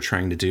what you're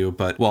trying to do,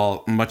 but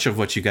while much of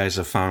what you guys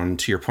have found,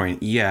 to your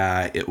point,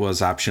 it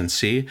was option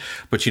C,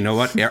 but you know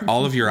what?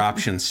 All of your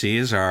option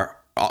C's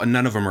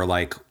none of them are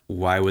like,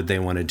 why would they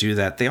want to do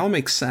that? They all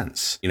make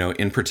sense.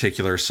 In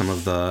particular, some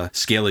of the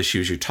scale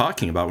issues you're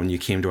talking about when you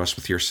came to us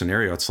with your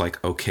scenario, it's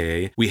like,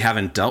 okay, we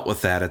haven't dealt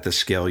with that at the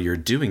scale you're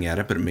doing at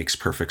it, but it makes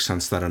perfect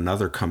sense that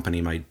another company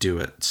might do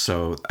it.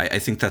 So I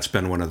think that's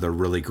been one of the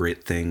really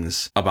great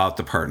things about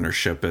the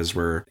partnership is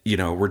we're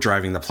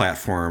driving the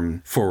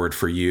platform forward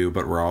for you,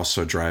 but we're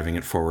also driving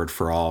it forward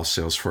for all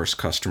Salesforce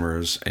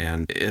customers,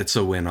 and it's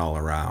a win all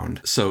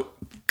around. So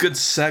good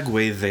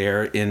segue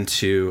there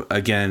into,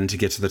 again, to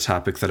get to the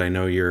topic that I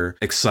know you're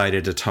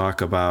excited to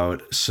talk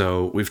about.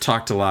 So we've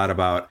talked a lot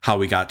about how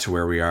we got to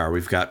where we are.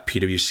 We've got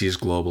PwC's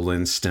global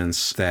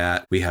instance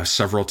that we have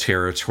several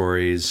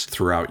territories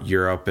throughout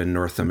Europe and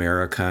North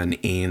America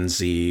and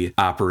ANZ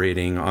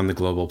operating on the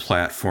global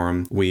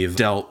platform. We've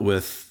dealt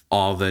with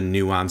all the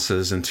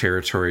nuances and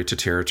territory to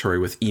territory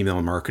with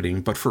email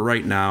marketing. But for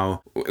right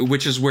now,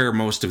 which is where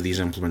most of these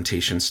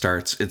implementations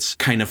starts, it's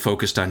kind of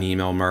focused on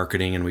email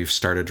marketing. And we've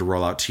started to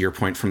roll out, to your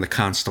point, from the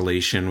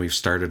Constellation, we've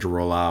started to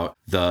roll out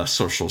the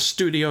Social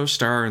Studio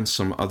Star and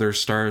some other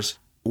stars.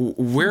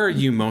 Where are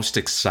you most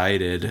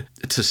excited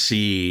to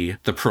see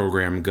the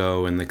program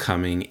go in the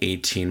coming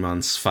 18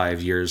 months,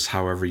 5 years,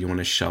 however you want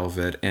to shelve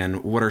it?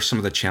 And what are some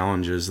of the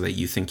challenges that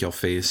you think you'll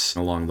face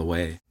along the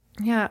way?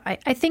 Yeah,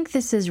 I think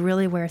this is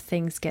really where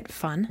things get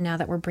fun. Now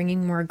that we're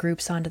bringing more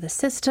groups onto the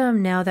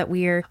system, now that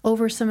we're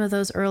over some of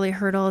those early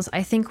hurdles,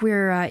 I think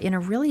we're in a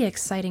really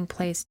exciting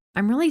place.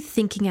 I'm really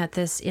thinking at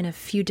this in a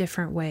few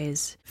different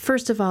ways.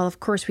 First of all, of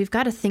course, we've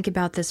got to think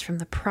about this from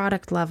the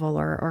product level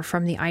or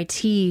from the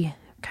IT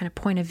kind of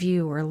point of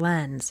view or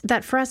lens.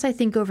 That for us, I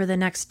think over the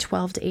next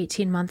 12 to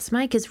 18 months,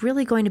 Mike, is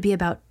really going to be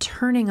about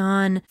turning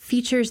on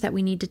features that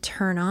we need to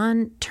turn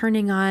on,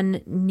 turning on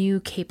new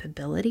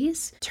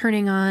capabilities,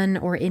 turning on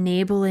or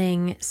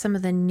enabling some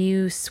of the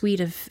new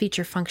suite of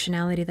feature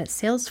functionality that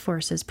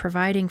Salesforce is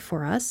providing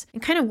for us,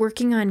 and kind of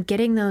working on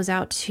getting those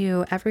out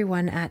to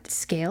everyone at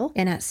scale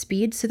and at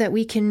speed so that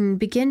we can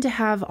begin to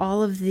have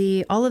all of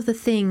the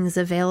things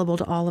available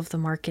to all of the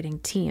marketing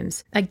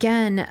teams.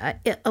 Again,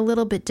 a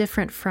little bit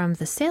different from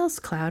the Sales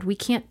Cloud. We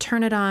can't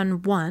turn it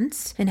on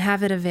once and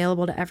have it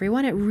available to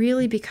everyone. It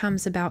really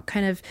becomes about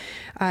kind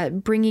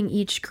of bringing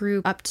each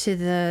group up to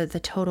the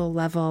total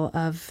level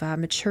of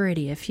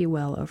maturity, if you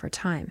will, over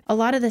time. A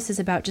lot of this is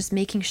about just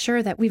making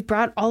sure that we've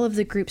brought all of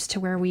the groups to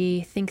where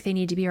we think they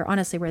need to be, or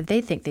honestly where they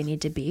think they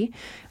need to be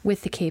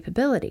with the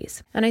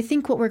capabilities. And I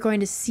think what we're going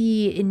to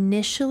see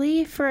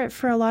initially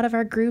for a lot of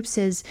our groups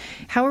is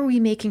how are we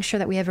making sure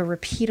that we have a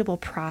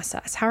repeatable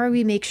process? How are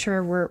we make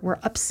sure we're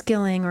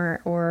upskilling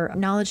or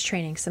knowledge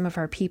training some of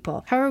our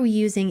people? How are we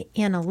using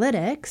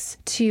analytics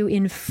to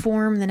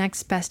inform the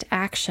next best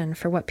action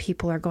for what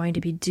people are going to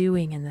be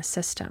doing in the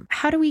system?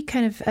 How do we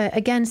kind of,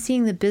 again,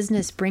 seeing the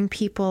business bring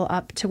people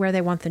up to where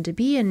they want them to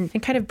be and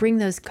kind of bring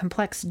those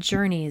complex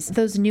journeys,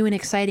 those new and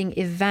exciting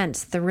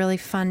events, the really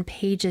fun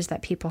pages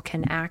that people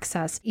can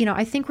access?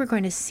 I think we're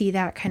going to see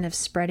that kind of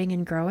spreading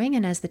and growing.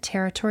 And as the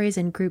territories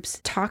and groups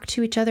talk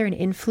to each other and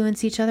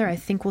influence each other, I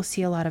think we'll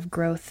see a lot of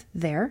growth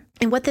there.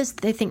 And what this,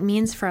 I think,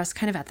 means for us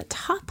kind of at the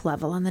top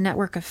level on the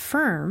network of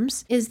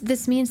firms is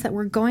this means that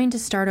we're going to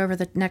start over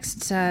the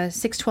next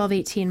 6, 12,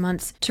 18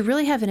 months to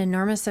really have an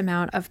enormous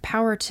amount of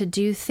power to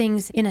do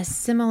things in a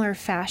similar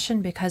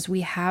fashion because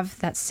we have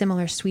that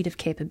similar suite of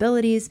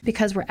capabilities,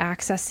 because we're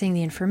accessing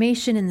the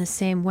information in the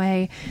same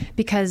way,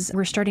 because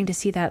we're starting to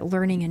see that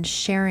learning and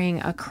sharing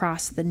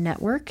across the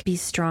network be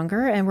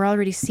stronger. And we're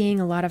already seeing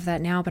a lot of that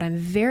now, but I'm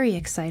very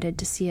excited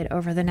to see it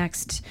over the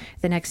next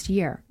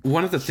year.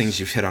 One of the things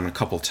you've hit on a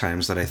couple times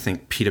that I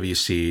think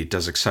PwC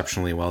does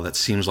exceptionally well, that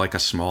seems like a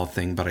small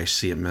thing, but I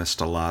see it missed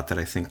a lot, that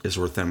I think is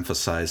worth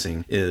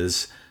emphasizing,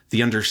 is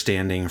the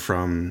understanding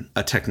from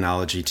a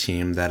technology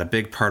team that a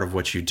big part of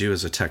what you do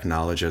as a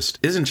technologist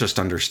isn't just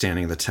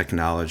understanding the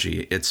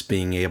technology, it's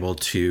being able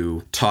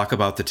to talk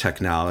about the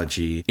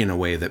technology in a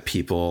way that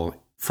people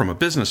from a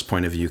business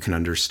point of view can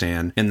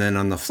understand. And then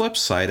on the flip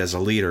side, as a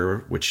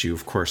leader, which you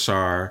of course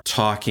are,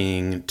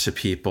 talking to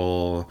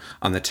people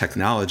on the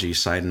technology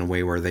side in a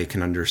way where they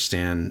can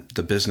understand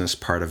the business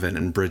part of it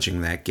and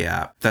bridging that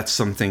gap. That's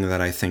something that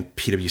I think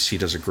PwC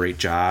does a great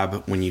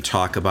job. When you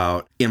talk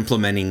about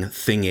implementing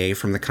Thing A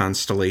from the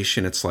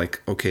Constellation, it's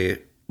like,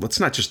 okay,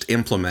 let's not just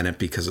implement it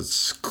because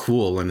it's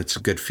cool and it's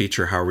a good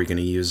feature. How are we going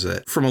to use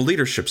it? From a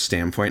leadership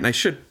standpoint, and I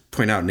should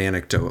point out an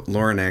anecdote.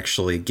 Lauren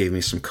actually gave me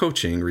some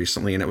coaching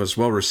recently, and it was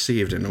well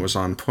received and it was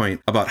on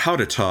point about how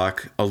to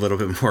talk a little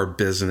bit more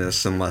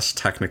business and less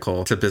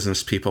technical to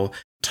business people.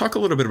 Talk a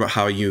little bit about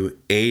how you,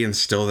 A,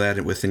 instill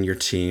that within your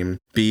team,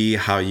 B,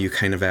 how you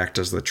kind of act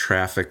as the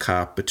traffic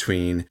cop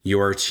between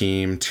your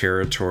team,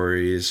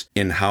 territories,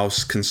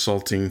 in-house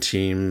consulting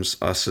teams,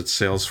 us at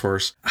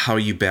Salesforce, how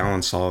you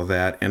balance all of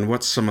that, and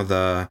what's some of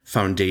the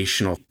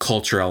foundational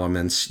culture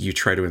elements you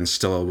try to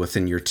instill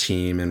within your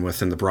team and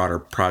within the broader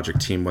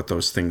project team, what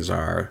those things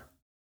are.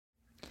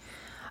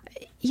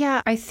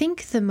 Yeah, I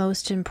think the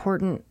most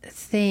important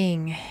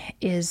thing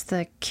is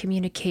the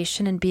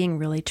communication and being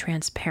really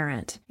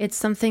transparent. It's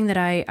something that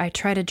I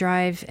try to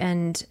drive,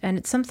 and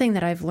it's something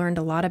that I've learned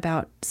a lot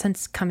about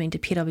since coming to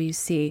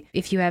PwC.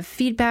 If you have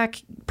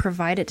feedback,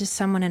 provide it to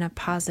someone in a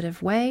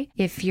positive way.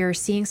 If you're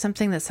seeing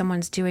something that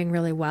someone's doing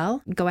really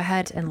well, go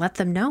ahead and let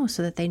them know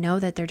so that they know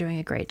that they're doing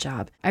a great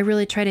job. I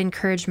really try to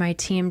encourage my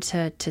team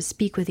to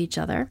speak with each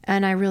other,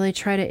 and I really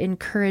try to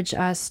encourage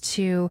us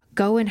to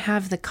go and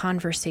have the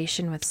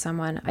conversation with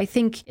someone. I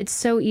think it's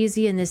so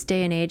easy in this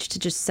day and age to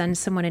just send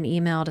someone an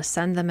email, to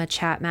send them a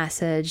chat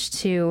message,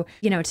 to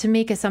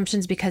make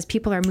assumptions because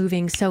people are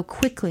moving so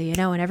quickly,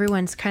 and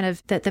everyone's kind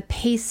of, that the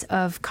pace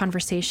of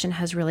conversation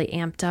has really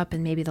amped up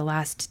in maybe the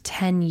last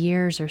 10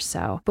 years or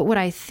so. But what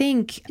I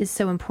think is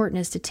so important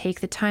is to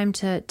take the time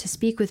to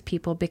speak with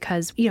people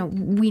because,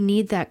 we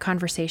need that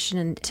conversation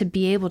and to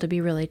be able to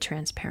be really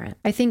transparent.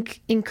 I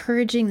think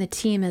encouraging the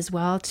team as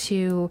well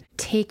to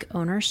take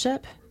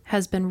ownership,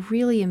 has been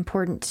really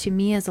important to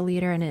me as a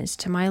leader, and is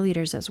to my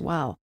leaders as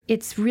well.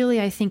 It's really,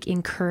 I think,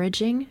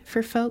 encouraging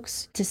for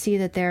folks to see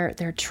that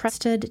they're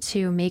trusted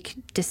to make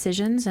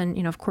decisions.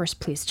 And, of course,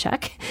 please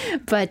check.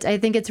 But I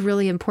think it's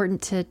really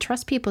important to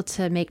trust people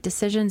to make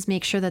decisions,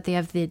 make sure that they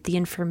have the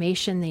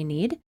information they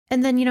need.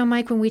 And then,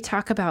 Mike, when we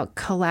talk about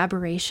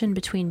collaboration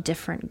between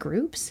different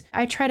groups,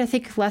 I try to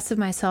think less of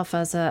myself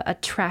as a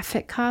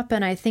traffic cop,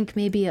 and I think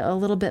maybe a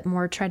little bit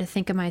more try to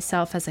think of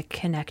myself as a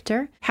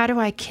connector. How do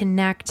I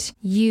connect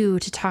you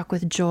to talk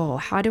with Joel?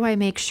 How do I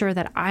make sure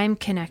that I'm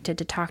connected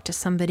to talk to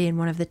somebody in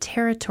one of the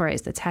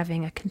territories that's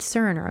having a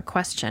concern or a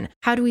question?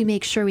 How do we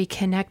make sure we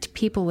connect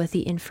people with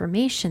the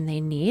information they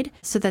need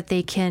so that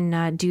they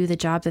can do the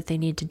job that they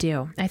need to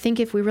do? I think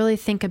if we really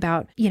think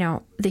about,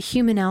 the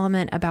human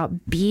element,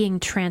 about being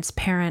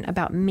transparent,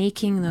 about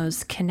making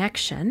those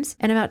connections,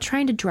 and about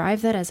trying to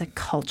drive that as a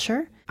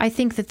culture, I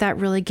think that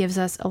really gives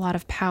us a lot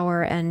of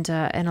power and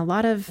a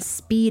lot of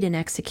speed in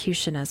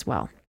execution as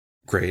well.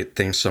 Great.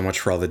 Thanks so much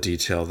for all the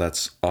detail.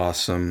 That's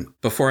awesome.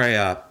 Before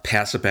I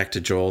pass it back to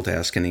Joel to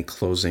ask any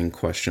closing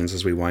questions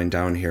as we wind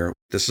down here,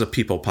 this is a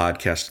people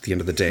podcast at the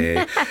end of the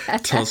day.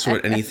 Tell us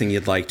anything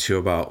you'd like to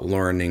about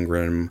Lauren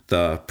Ingram,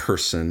 the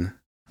person.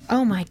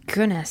 Oh my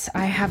goodness,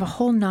 I have a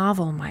whole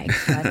novel, Mike,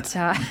 but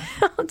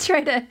I'll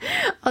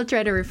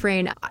try to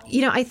refrain.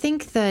 I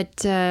think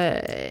that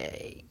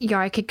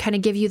I could kind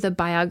of give you the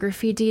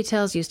biography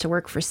details. Used to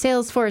work for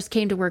Salesforce,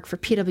 came to work for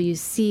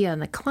PwC on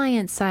the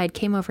client side,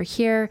 came over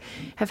here,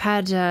 have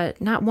had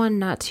not one,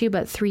 not two,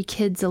 but 3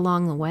 kids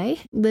along the way.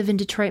 Live in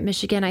Detroit,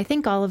 Michigan. I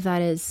think all of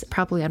that is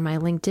probably on my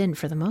LinkedIn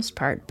for the most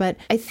part. But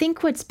I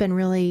think what's been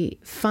really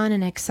fun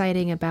and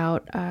exciting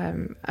about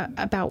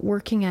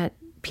working at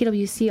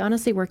PwC,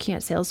 honestly working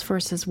at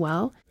Salesforce as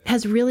well,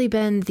 has really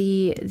been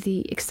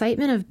the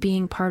excitement of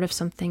being part of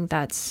something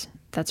that's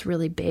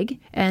really big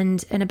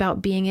and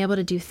about being able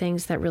to do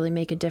things that really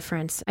make a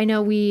difference. I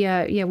know we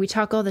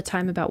talk all the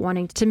time about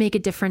wanting to make a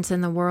difference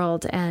in the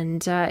world.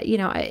 And,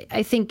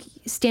 I think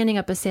standing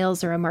up a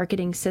sales or a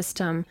marketing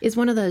system is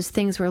one of those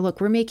things where,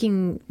 look, we're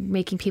making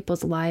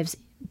people's lives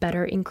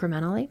better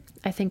incrementally.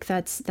 I think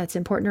that's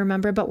important to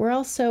remember, but we're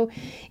also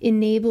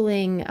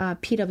enabling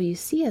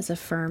PwC as a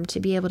firm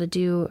to be able to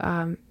do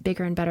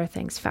bigger and better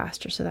things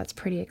faster. So that's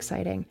pretty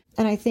exciting.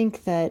 And I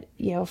think that,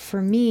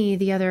 for me,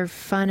 the other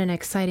fun and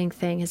exciting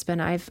thing has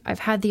been I've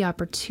had the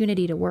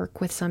opportunity to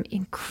work with some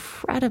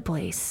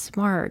incredibly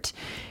smart,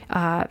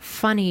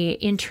 funny,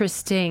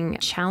 interesting,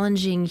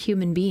 challenging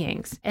human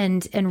beings,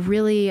 and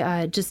really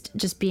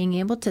just being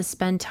able to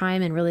spend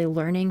time and really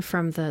learning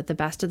from the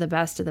best of the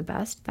best of the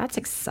best. That's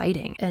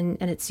exciting, and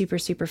it's super,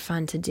 super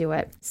fun to do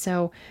it.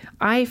 So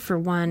I, for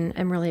one,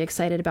 am really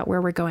excited about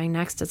where we're going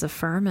next as a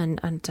firm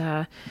and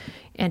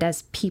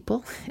as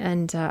people,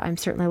 and I'm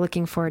certainly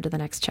looking forward to the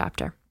next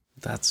chapter.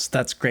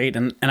 That's great,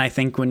 and I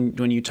think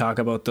when you talk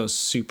about those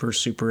super,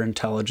 super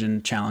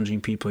intelligent,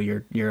 challenging people,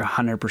 you're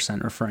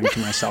 100% referring to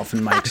myself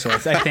and Mike. So I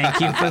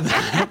thank you for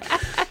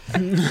that.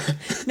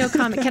 No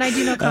comment. Can I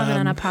do no comment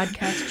on a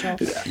podcast, Joe?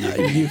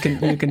 You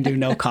can do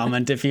no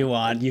comment if you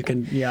want. You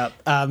can, yeah.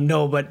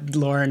 No, but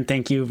Lauren,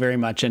 thank you very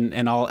much,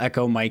 and I'll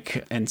echo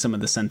Mike and some of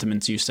the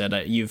sentiments you said.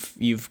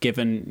 You've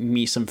given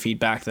me some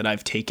feedback that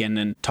I've taken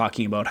and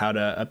talking about how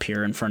to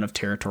appear in front of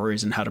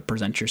territories and how to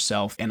present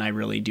yourself, and I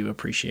really do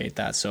appreciate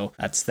that. So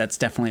that's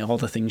definitely all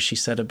the things she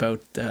said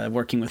about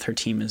working with her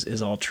team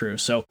is all true.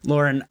 So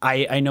Lauren,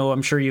 I know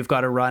I'm sure you've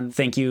got to run.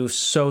 Thank you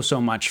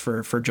so much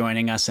for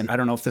joining us, and I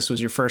don't know if this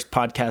was your first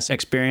podcast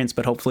experience,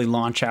 but hopefully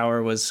Launch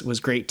Hour was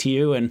great to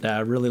you, and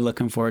really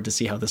looking forward to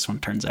see how this one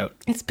turns out.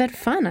 It's been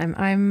fun.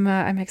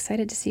 I'm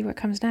excited to see what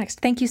comes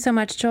next. Thank you so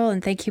much, Joel,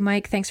 and thank you,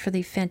 Mike. Thanks for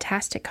the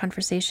fantastic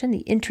conversation, the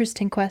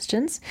interesting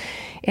questions,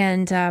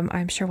 and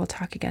I'm sure we'll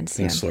talk again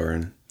soon. Thanks,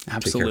 Lauren.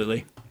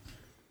 Absolutely.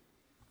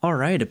 All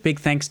right. A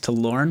big thanks to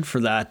Lauren for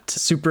that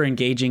super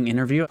engaging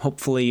interview.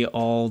 Hopefully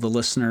all the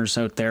listeners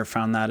out there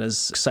found that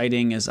as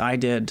exciting as I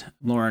did.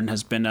 Lauren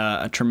has been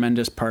a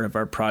tremendous part of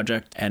our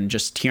project, and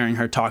just hearing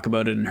her talk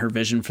about it and her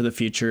vision for the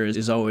future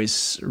is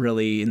always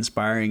really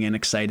inspiring and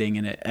exciting.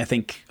 And I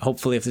think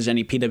hopefully if there's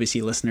any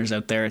PwC listeners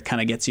out there, it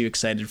kind of gets you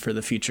excited for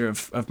the future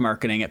of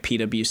marketing at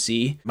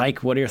PwC.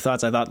 Mike, what are your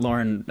thoughts? I thought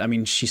Lauren,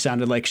 she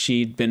sounded like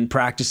she'd been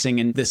practicing,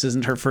 and this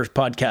isn't her first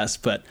podcast,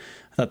 but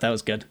I thought that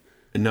was good.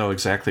 No,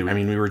 exactly.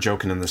 We were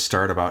joking in the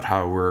start about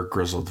how we're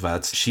grizzled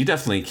vets. She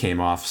definitely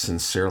came off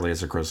sincerely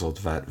as a grizzled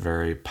vet,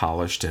 very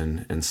polished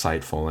and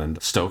insightful,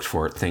 and stoked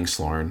for it. Thanks,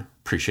 Lauren.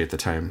 Appreciate the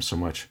time so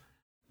much.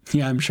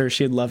 Yeah, I'm sure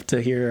she'd love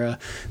to hear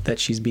that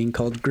she's being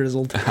called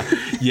grizzled.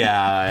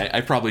 Yeah,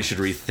 I probably should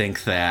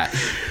rethink that.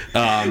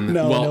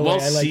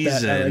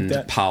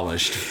 Well-seasoned,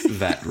 polished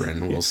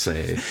veteran, we'll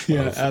say.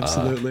 Yeah,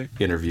 absolutely.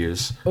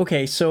 Interviews.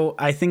 Okay, so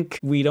I think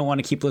we don't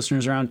want to keep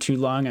listeners around too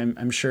long.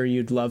 I'm sure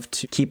you'd love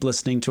to keep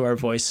listening to our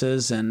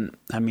voices, and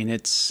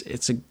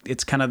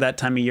it's kind of that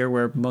time of year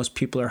where most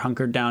people are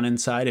hunkered down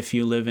inside. If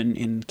you live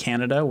in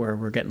Canada, where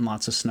we're getting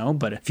lots of snow,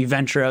 but if you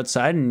venture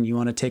outside and you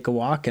want to take a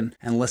walk and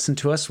listen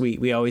to us,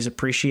 we always always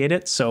appreciate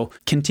it. So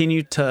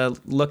continue to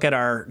look at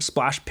our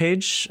splash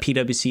page,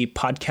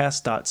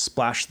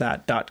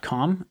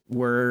 pwcpodcast.splashthat.com.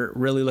 We're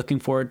really looking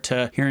forward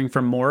to hearing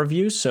from more of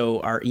you. So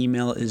our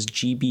email is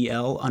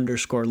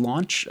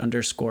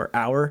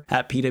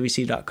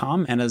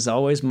gbl_launch_hour@pwc.com. And as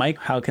always, Mike,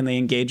 how can they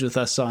engage with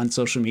us on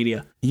social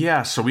media?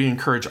 Yeah, so we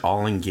encourage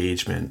all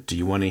engagement. Do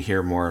you want to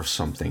hear more of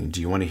something? Do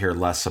you want to hear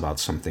less about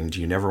something? Do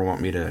you never want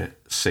me to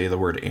say the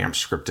word AMP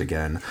script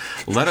again?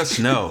 Let us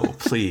know,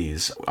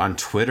 please. On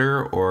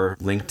Twitter or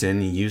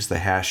LinkedIn, use the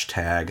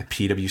hashtag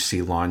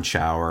PWC Launch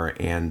Hour.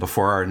 And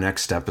before our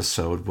next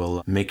episode,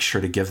 we'll make sure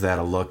to give that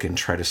a look and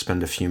try to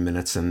spend a few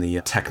minutes in the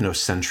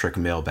technocentric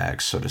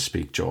mailbag, so to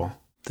speak, Joel.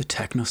 The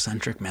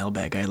technocentric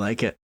mailbag. I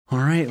like it. All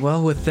right.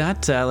 Well, with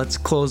that, let's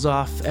close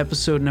off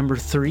episode number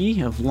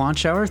 3 of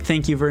Launch Hour.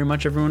 Thank you very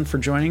much, everyone, for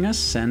joining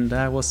us, and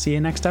we'll see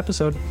you next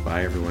episode.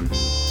 Bye, everyone.